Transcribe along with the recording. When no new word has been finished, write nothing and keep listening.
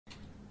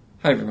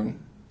Hi everyone,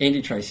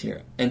 Andy Trice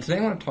here, and today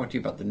I want to talk to you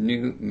about the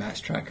new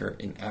Mask Tracker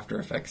in After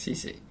Effects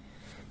CC.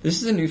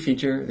 This is a new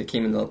feature that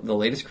came in the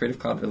latest Creative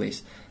Cloud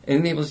release and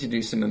enables you to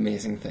do some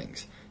amazing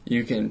things.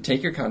 You can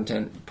take your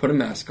content, put a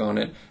mask on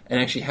it,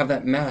 and actually have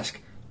that mask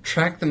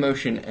track the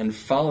motion and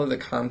follow the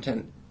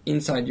content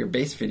inside your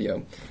base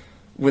video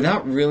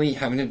without really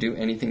having to do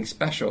anything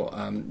special.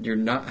 You're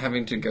not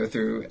having to go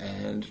through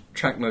and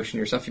track motion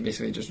yourself. You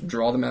basically just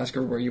draw the mask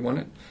over where you want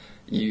it.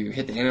 You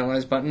hit the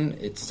Analyze button,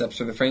 it steps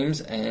through the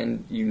frames,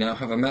 and you now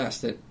have a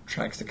mask that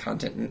tracks the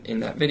content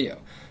in that video.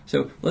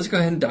 So let's go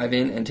ahead and dive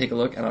in and take a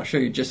look, and I'll show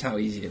you just how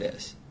easy it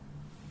is.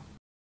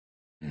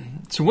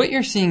 So what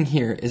you're seeing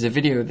here is a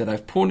video that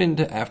I've pulled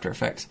into After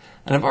Effects,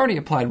 and I've already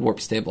applied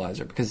Warp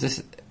Stabilizer because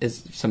this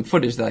is some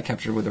footage that I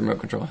captured with a remote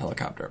control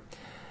helicopter.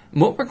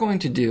 And what we're going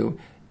to do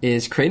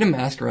is create a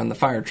mask around the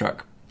fire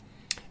truck,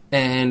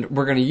 and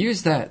we're going to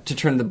use that to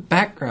turn the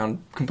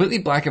background completely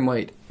black and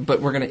white, but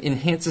we're going to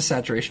enhance the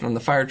saturation on the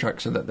fire truck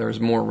so that there's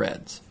more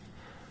reds.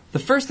 The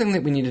first thing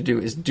that we need to do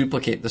is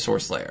duplicate the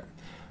source layer.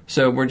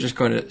 So we're just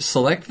going to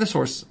select the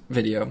source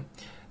video,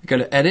 go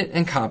to Edit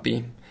and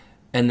Copy,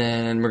 and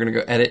then we're going to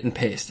go Edit and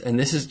Paste. And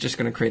this is just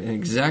going to create an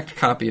exact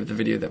copy of the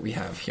video that we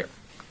have here.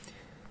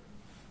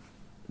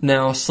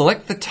 Now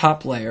select the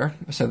top layer,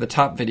 so the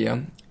top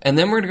video, and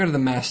then we're going to go to the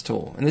Mask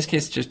tool. In this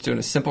case, just doing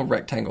a simple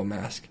rectangle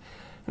mask.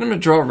 And I'm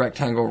going to draw a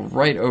rectangle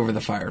right over the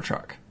fire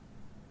truck.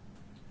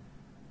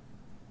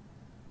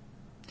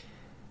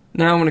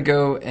 Now I'm going to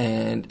go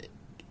and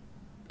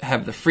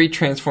have the free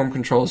transform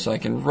control so I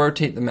can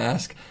rotate the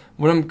mask.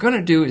 What I'm going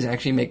to do is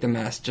actually make the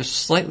mask just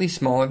slightly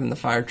smaller than the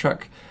fire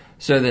truck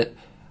so that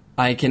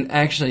I can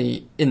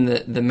actually, in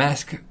the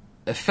mask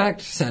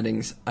effect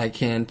settings, I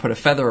can put a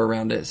feather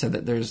around it so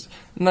that there's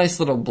a nice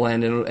little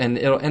blend, and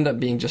it'll end up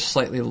being just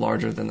slightly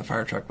larger than the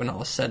fire truck when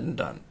all is said and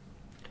done.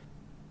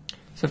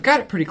 So I've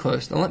got it pretty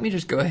close. Now let me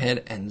just go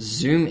ahead and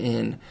zoom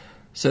in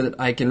so that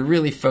I can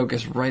really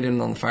focus right in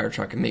on the fire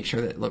truck and make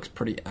sure that it looks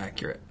pretty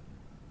accurate.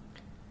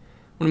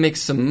 I'm going to make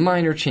some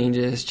minor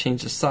changes,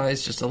 change the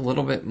size just a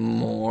little bit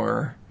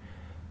more.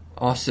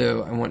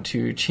 Also, I want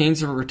to change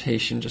the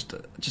rotation just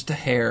a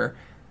hair.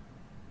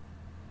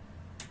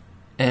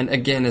 And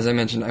again, as I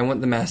mentioned, I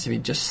want the mask to be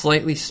just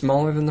slightly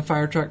smaller than the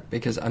fire truck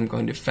because I'm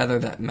going to feather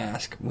that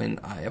mask when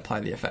I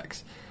apply the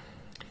effects.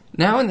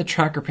 Now in the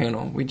tracker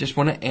panel, we just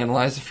want to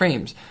analyze the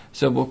frames.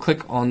 So we'll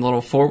click on the little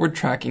forward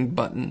tracking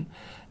button,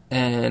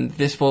 and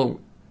this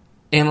will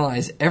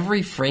analyze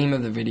every frame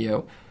of the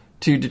video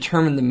to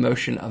determine the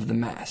motion of the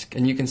mask.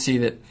 And you can see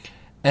that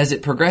as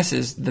it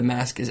progresses, the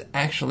mask is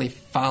actually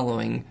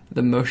following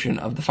the motion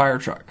of the fire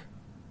truck.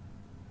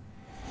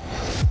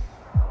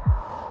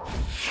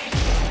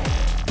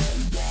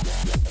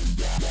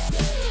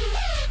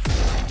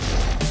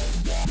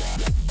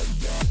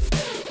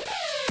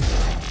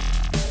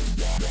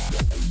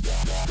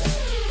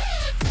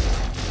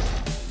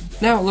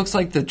 Now it looks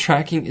like the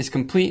tracking is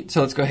complete,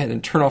 so let's go ahead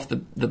and turn off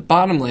the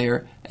bottom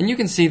layer, and you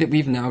can see that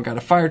we've now got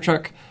a fire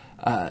truck,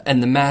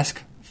 and the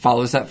mask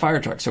follows that fire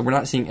truck, so we're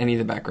not seeing any of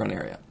the background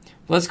area.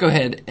 Let's go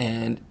ahead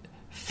and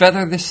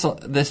feather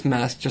this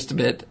mask just a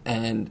bit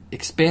and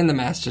expand the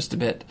mask just a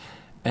bit,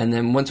 and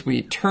then once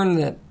we turn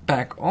that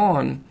back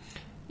on,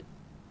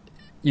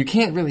 you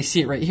can't really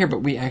see it right here,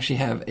 but we actually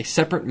have a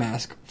separate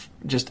mask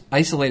just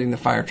isolating the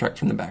fire truck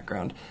from the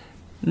background.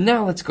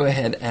 Now let's go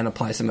ahead and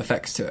apply some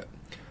effects to it.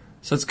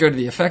 So let's go to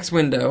the effects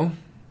window,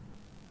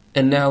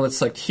 and now let's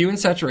select hue and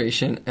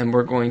saturation, and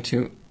we're going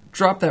to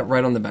drop that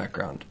right on the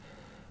background.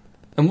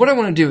 And what I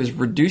want to do is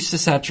reduce the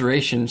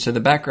saturation so the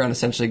background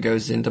essentially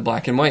goes into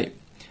black and white.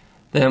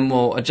 Then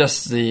we'll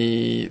adjust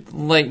the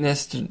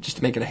lightness just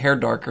to make it a hair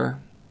darker.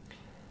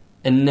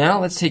 And now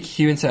let's take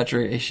hue and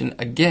saturation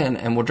again,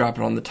 and we'll drop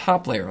it on the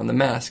top layer on the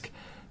mask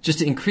just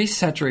to increase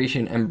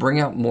saturation and bring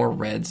out more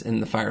reds in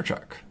the fire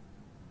truck.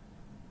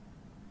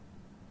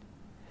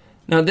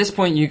 Now at this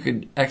point you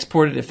could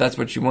export it if that's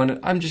what you wanted.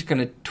 I'm just going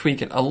to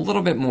tweak it a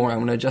little bit more. I'm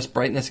going to adjust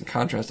brightness and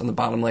contrast on the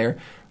bottom layer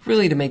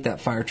really to make that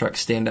fire truck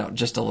stand out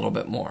just a little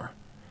bit more.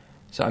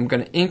 So I'm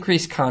going to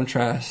increase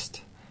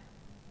contrast,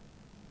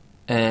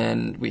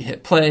 and we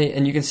hit play,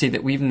 and you can see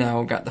that we've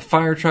now got the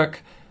fire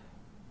truck,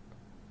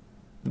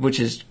 which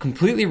is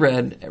completely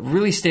red,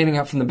 really standing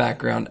out from the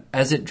background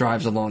as it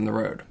drives along the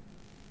road.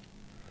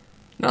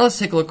 Now let's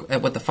take a look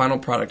at what the final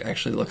product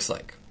actually looks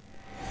like.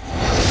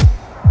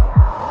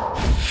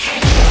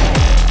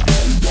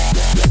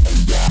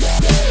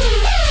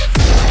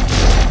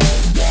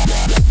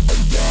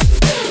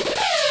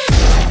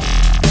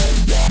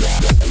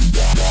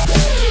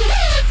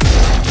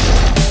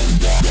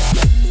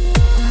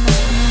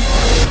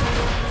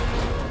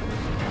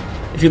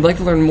 If you'd like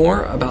to learn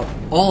more about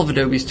all of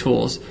Adobe's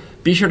tools,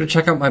 be sure to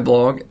check out my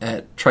blog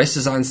at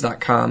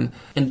tricedesigns.com,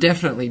 and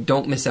definitely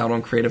don't miss out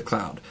on Creative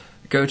Cloud.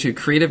 Go to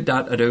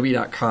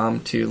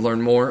creative.adobe.com to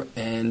learn more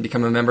and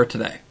become a member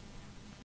today.